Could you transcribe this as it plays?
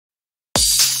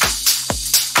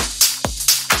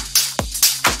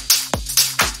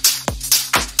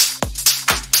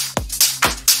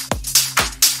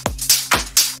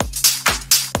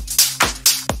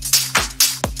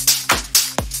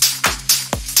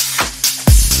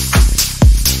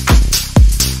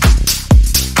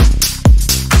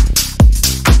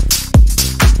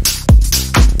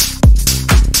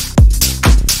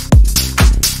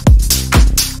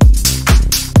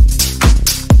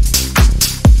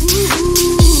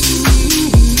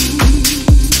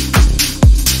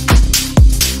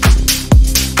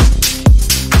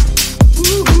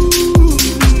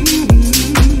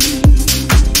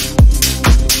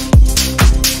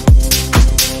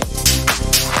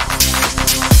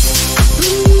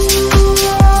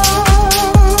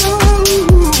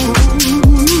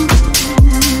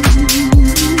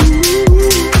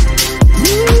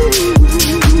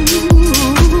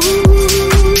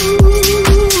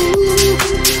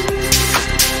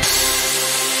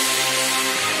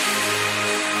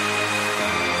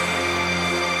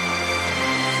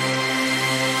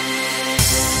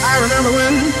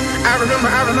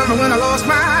remember when I lost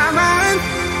my mind.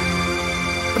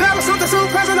 But there was something so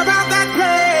pleasant about that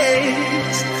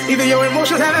place. Even your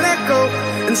emotions had an echo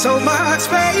in so much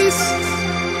space.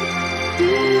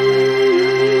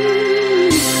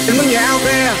 And when you're out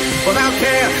there without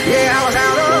care, yeah, I was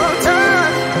out of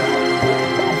touch.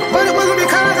 But it wasn't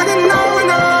because I didn't know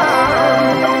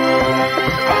enough.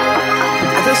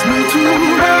 I just knew too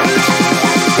much.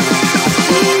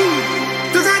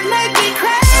 Does that make me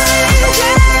crazy?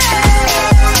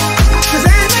 Does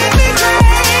that make me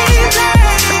crazy?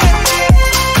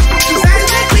 Does that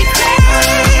make me crazy?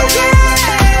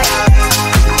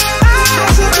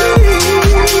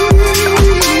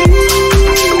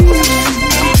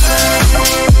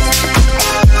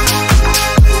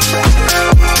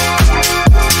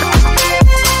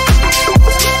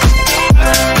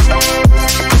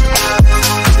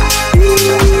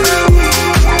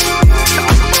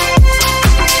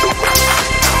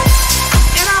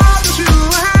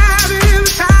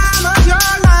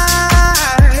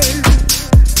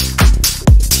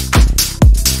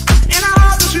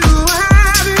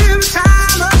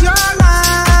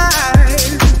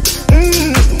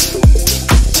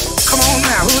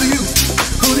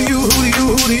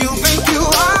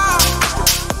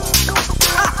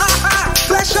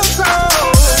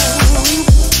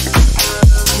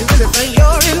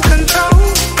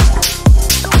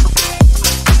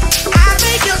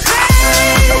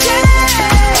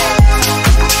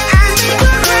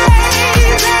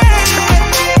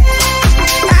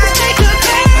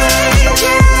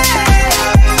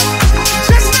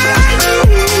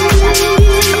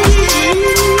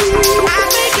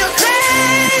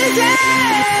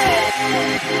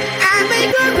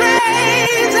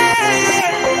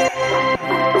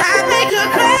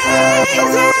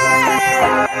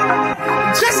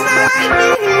 Just like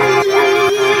me.